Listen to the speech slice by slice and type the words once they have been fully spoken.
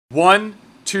1,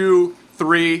 2,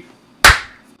 3.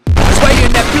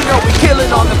 Swaying that you know we killing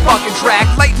on the fucking track.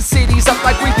 Latent cities up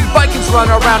like we think Vikings run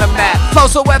around a map. Flow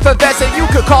so effervescent you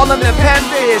could call him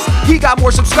Nepenthez. He got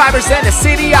more subscribers than the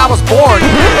city I was born.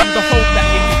 The hope that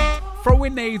you need.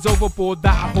 Throwing nades overboard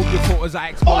that I hope your thought I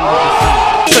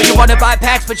explode. So you wanna buy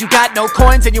packs but you got no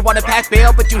coins, and you wanna pack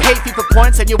bail but you hate FIFA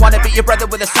points, and you wanna beat your brother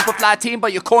with a super fly team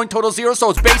but your coin total 0,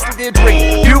 so it's basically a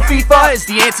dream. New FIFA is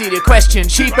the answer to your question.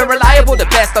 Cheap and reliable, the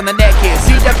best on the net here.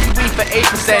 CWE for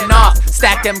 8% off.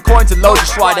 Stack them coins and load your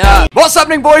SWAT up. What's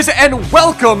happening, boys, and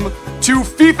welcome to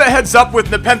FIFA Heads Up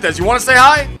with Nepenthez. You wanna say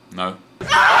hi? No.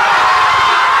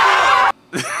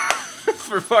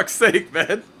 For fuck's sake,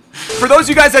 man. For those of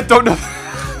you guys that don't know.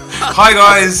 Hi,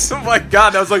 guys. Oh my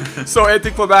god, that was like so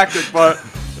anticlimactic, but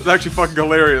it's actually fucking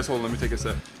hilarious. Hold on, let me take a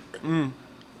sip.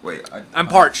 Wait, I'm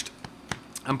parched.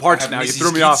 I'm parched now. You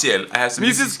threw me off. I have some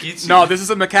Mrs. No, this is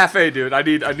a McCafe, dude. I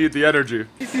need the energy.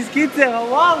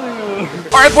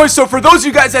 Alright, Alright, boys, so for those of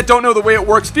you guys that don't know the way it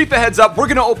works, FIFA Heads Up, we're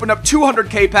gonna open up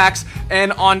 200k packs,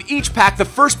 and on each pack, the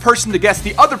first person to guess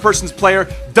the other person's player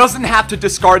doesn't have to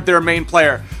discard their main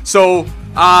player. So,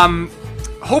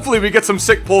 hopefully we get some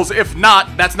sick pulls. If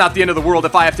not, that's not the end of the world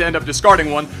if I have to end up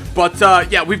discarding one. But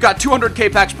yeah, we've got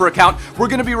 200k packs per account. We're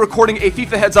going to be recording a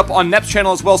FIFA Heads Up on Nep's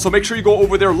channel as well, so make sure you go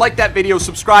over there, like that video,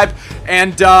 subscribe,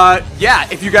 and yeah,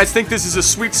 if you guys think this is a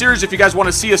sweet series, if you guys want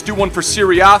to see us do one for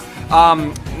Serie A,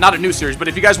 not a new series, but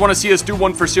if you guys want to see us do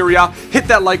one for Serie A, hit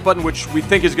that like button, which we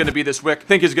think is going to be this wick.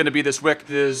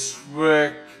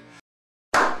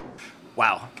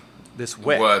 Wow. This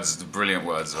wick. Words, the brilliant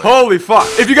words. Right? Holy fuck.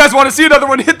 If you guys want to see another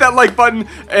one, hit that like button.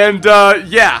 And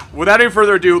yeah, without any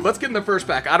further ado, let's get in the first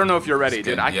pack. I don't know if you're ready,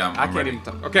 dude. I can't ready. even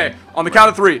talk. Okay, on the count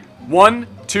of 3. 1,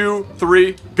 2,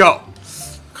 3, go.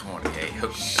 Come on,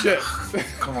 yeah. Shit.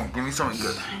 Come on, give me something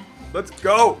good. Let's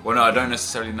go. Well, no, I don't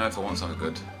necessarily know if I want something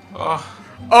good. Oh.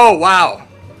 Oh, wow.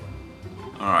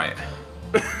 All right.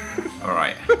 All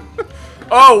right.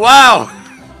 Oh, wow.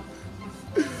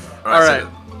 All right.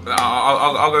 So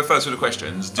I'll go first with the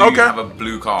questions. Do you have a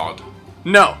blue card?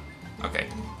 No. Okay.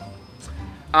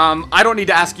 I don't need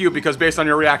to ask you because based on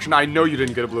your reaction, I know you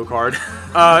didn't get a blue card.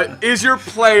 Is your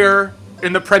player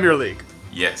in the Premier League?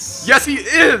 Yes. Yes, he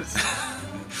is.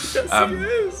 Yes, he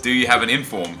is. Do you have an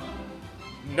inform?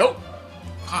 Nope.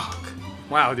 Fuck.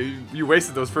 Wow, dude, you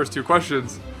wasted those first 2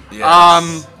 questions.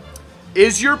 Yes.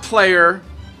 Is your player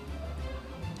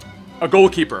a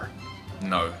goalkeeper?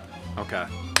 No. Okay.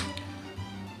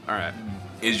 All right.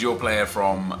 Is your player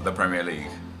from the Premier League?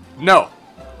 No.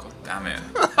 God damn it.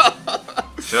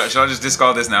 should I just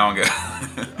discard this now and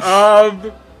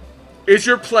go? Is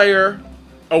your player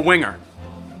a winger?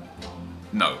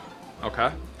 No.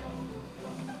 Okay.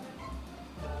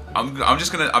 I'm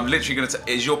literally gonna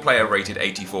is your player rated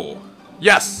 84?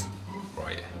 Yes.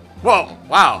 Right. Whoa.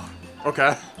 Wow.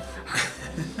 Okay.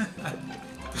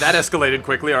 That escalated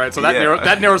quickly. All right, so that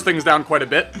that narrows things down quite a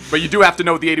bit. But you do have to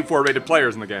know the 84 rated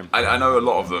players in the game. I know a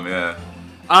lot of them.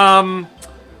 Yeah.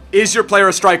 Is your player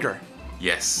a striker?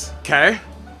 Yes. Okay.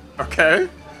 Okay.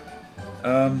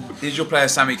 Is your player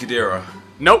Sami Khedira?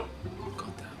 Nope.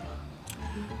 God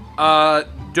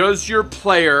damn. Does your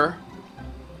player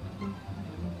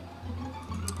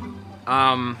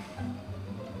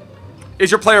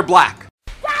is your player black?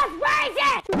 That's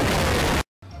racist!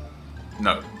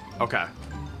 No. Okay.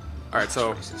 All right,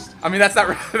 so I mean that's not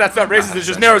racist. It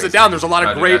just narrows it down. There's a lot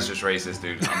of great. That's just racist,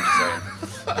 dude. I'm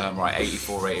just saying. Right,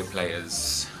 84 rated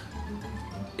players.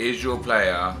 Is your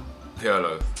player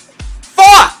Pirlo?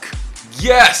 Fuck!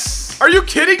 Yes. Are you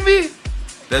kidding me?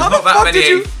 There's How not the that fuck many. did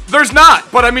you? There's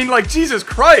not, but I mean, like, Jesus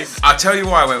Christ. I'll tell you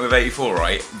why I went with 84,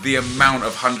 right? The amount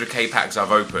of 100k packs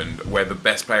I've opened where the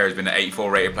best player has been an 84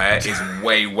 rated player is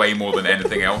way, way more than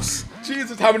anything else.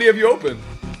 Jesus, how many have you opened?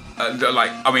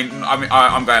 Like, I'm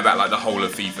going back like the whole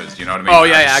of FIFA's. You know what I mean? Oh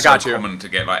yeah, I got you. It's common to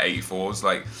get like 84s.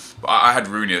 Like, I had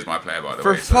Rooney as my player, by the way.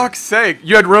 For fuck's sake,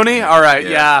 you had Rooney. All right,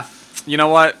 yeah. You know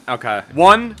what? Okay.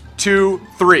 1, 2,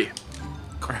 3.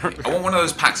 I want one of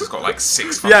those packs that's got like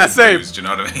 6 fucking Yeah, same. blues, do you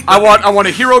know what I mean? I want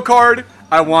a hero card.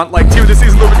 I want like Team of the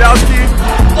Season Lewandowski.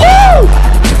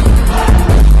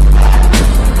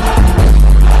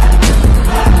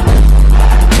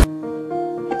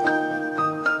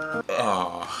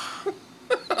 Oh!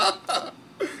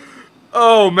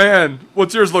 Oh man,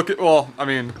 what's yours looking? Well, I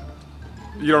mean,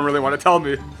 you don't really want to tell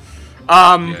me.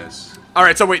 Yes. All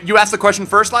right, so wait, you asked the question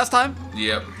first last time?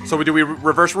 Yep. So do we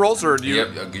reverse roles or do you?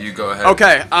 Yep. You go ahead.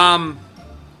 Okay.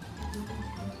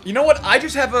 You know what? I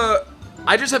just have a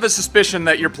suspicion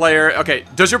that your player. Okay,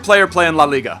 does your player play in La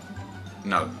Liga?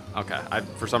 No. Okay.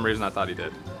 For some reason I thought he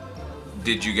did.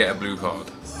 Did you get a blue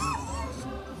card?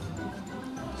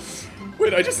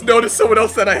 Wait, I just noticed someone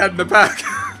else that I had in the pack.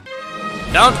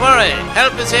 Don't worry,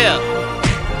 help is here.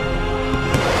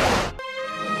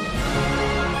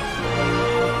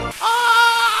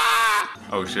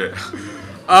 Oh shit.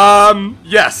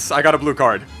 Yes, I got a blue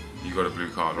card. You got a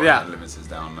blue card, right? Yeah. That limits us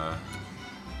down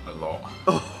a lot.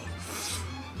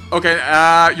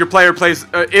 Okay, your player plays.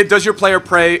 Does your player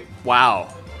pray?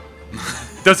 Wow.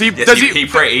 Does he? Yes, does he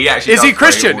pray? He actually Is he does pray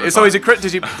all Christian? the So he's a time. Christian.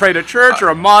 Does he pray to church or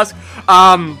a mosque?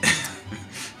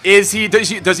 Does he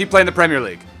play in the Premier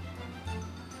League?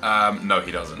 No,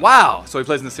 he doesn't. Wow. So he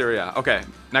plays in the Serie A. Okay.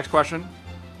 Next question.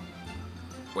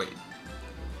 Wait.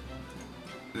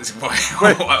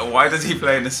 Why does he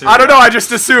play in the series? I don't know. I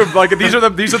just assumed like these are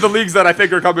the leagues that I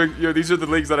think are coming. You know, these are the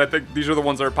leagues that I think these are the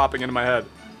ones that are popping into my head.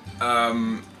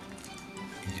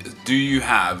 Do you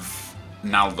have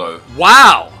Naldo?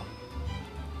 Wow.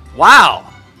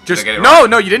 Wow. Just Did I get it no, right?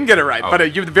 no, you didn't get it right. Oh.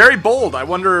 But you're very bold. I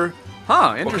wonder.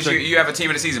 Huh. Because Interesting. you have a team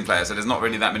of the season player, so there's not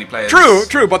really that many players.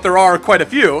 True, but there are quite a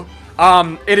few.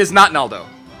 It is not Naldo.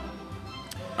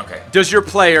 Okay. Does your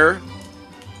player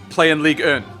play in Ligue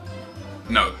 1?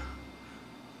 No.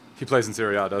 He plays in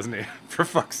Serie A, doesn't he? For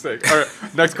fuck's sake. All right,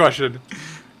 next question.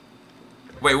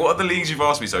 Wait, what are the leagues you've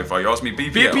asked me so far? You asked me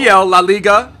BPL. BPL, La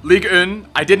Liga, Ligue 1.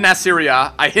 I didn't ask Serie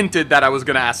A. I hinted that I was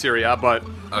going to ask Serie A, but...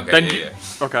 Okay, then yeah.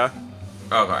 Okay.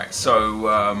 Okay,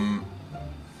 so,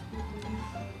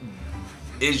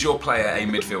 is your player a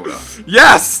midfielder?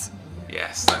 Yes!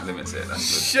 Yes, that limits it. That's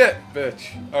good. Shit,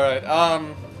 bitch. All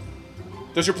right,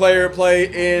 does your player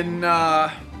play in,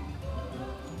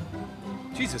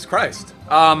 Jesus Christ.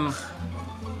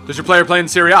 Does your player play in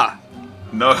Serie A?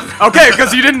 No. Okay,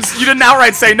 because you didn't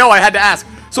outright say no. I had to ask.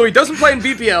 So he doesn't play in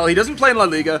BPL. He doesn't play in La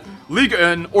Liga, Ligue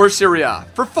 1, or Serie A.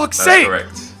 For fuck's That's sake.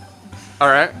 correct. All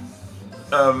right.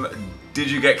 Did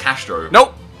you get Castro?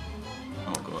 Nope.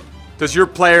 Oh god. Does your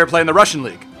player play in the Russian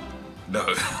league?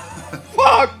 No.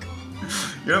 Fuck.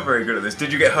 You're not very good at this.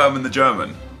 Did you get Herman the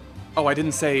German? Oh, I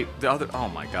didn't say the other. Oh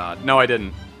my god. No, I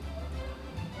didn't.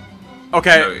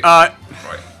 Okay. No. Right.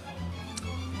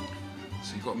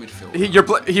 So you got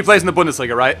midfield. He plays in the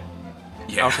Bundesliga, right?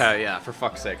 Yeah. Okay. Yeah. For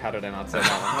fuck's sake, how did I not say that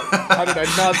one? How did I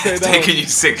not say It's that? taking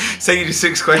you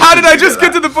six questions. How did I to just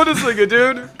get to that. the Bundesliga,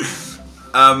 dude?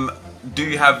 Do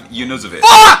you have Junuzovic?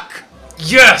 Fuck!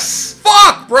 Yes!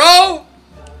 Fuck, bro!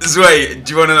 Wait,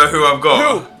 do you want to know who I've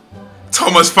got? Who?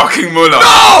 Thomas fucking Muller.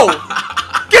 No!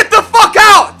 Get the fuck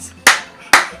out!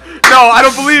 No, I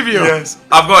don't believe you. Yes.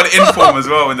 I've got an inform as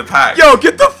well in the pack. Yo,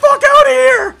 get the fuck out of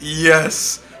here!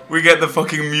 Yes. We get the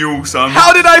fucking mule, son.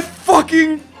 How did that It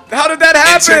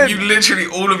took happen? you literally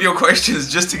all of your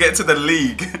questions just to get to the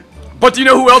league. But do you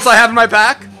know who else I have in my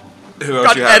pack? Who else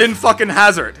Got you have? Eden fucking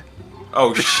Hazard.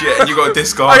 Oh shit, and you got to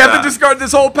discard I have that. to discard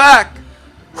this whole pack.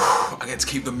 I get to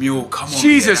keep the mule, come on.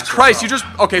 Jesus yeah, Christ, you just...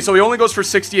 Okay, so he only goes for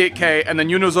 68k, and then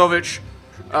Junuzovic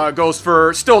goes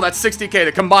for... Still, that's 60k.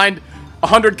 The combined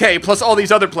 100k, plus all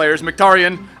these other players.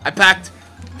 Mkhitaryan, I packed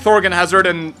Thorgan Hazard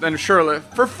and Schürrle.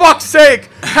 For fuck's sake!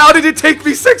 How did it take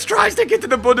me 6 tries to get to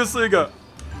the Bundesliga?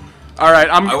 Alright,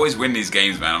 I always win these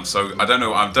games, man. I don't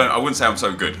know, I wouldn't say I'm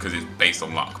so good, because it's based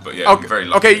on luck, but yeah, Okay, I'm very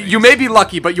lucky. okay, you may be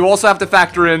lucky, but you also have to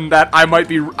factor in that I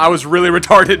was really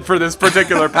retarded for this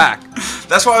particular pack.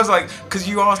 That's why I was like, because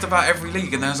you asked about every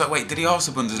league, and then I was like, wait, did he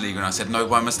ask the Bundesliga? And I said no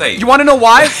by mistake. You want to know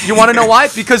why? You want to know why?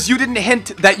 Because you didn't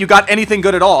hint that you got anything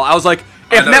good at all. I was like,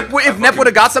 if Nep would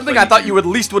have got something, I thought you at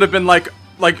least would have been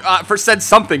said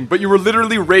something, but you were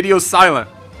literally radio silent.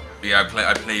 Yeah,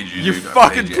 I played you. You dude. I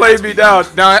fucking you. played me down.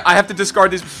 Now I have to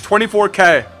discard these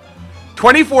 24k.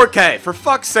 24k, for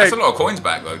fuck's sake. That's a lot of coins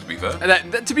back, though, to be fair.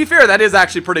 And to be fair, that is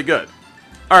actually pretty good.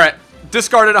 Alright,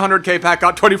 discarded 100k pack,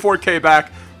 got 24k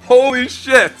back. Holy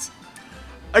shit.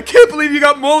 I can't believe you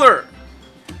got Muller.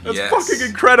 That's fucking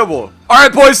incredible.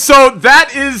 Alright, boys, so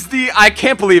that is the... I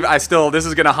can't believe this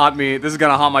is gonna haunt me. This is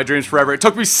gonna haunt my dreams forever. It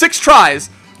took me 6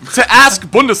 tries to ask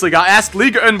Bundesliga. I asked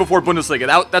Liga 1 before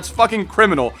Bundesliga. That's fucking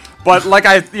criminal. But like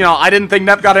I didn't think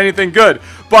Nep got anything good.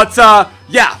 But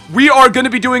yeah, we are going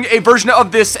to be doing a version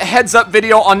of this heads up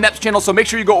video on Nep's channel. So make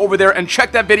sure you go over there and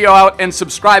check that video out and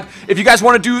subscribe. If you guys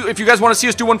want to see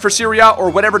us do one for Serie A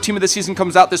or whatever team of the season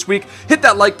comes out this week, hit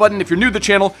that like button. If you're new to the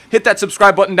channel, hit that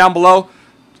subscribe button down below.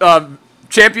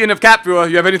 Champion of Capua,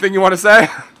 you have anything you want to say?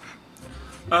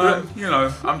 You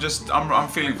know, I'm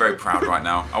feeling very proud right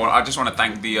now. I just want to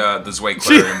thank the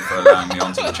Zwakquarium for allowing me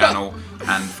onto the channel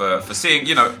and for seeing,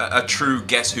 you know, a true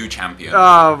Guess Who champion.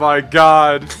 Oh my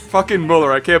god. Fucking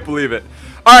Muller, I can't believe it.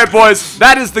 Alright, boys,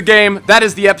 that is the game. That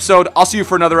is the episode. I'll see you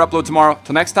for another upload tomorrow.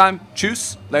 Till next time,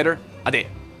 tschüss, later, ade.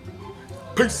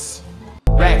 Peace.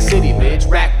 Rack City, bitch,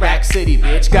 Rack City,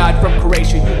 bitch. God from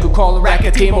Croatia, you could call him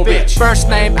Rakatimovic. First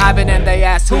name Ivan and they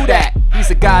asked who that? He's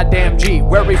a goddamn G.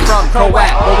 Where he from? Croat,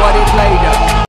 but what he played up.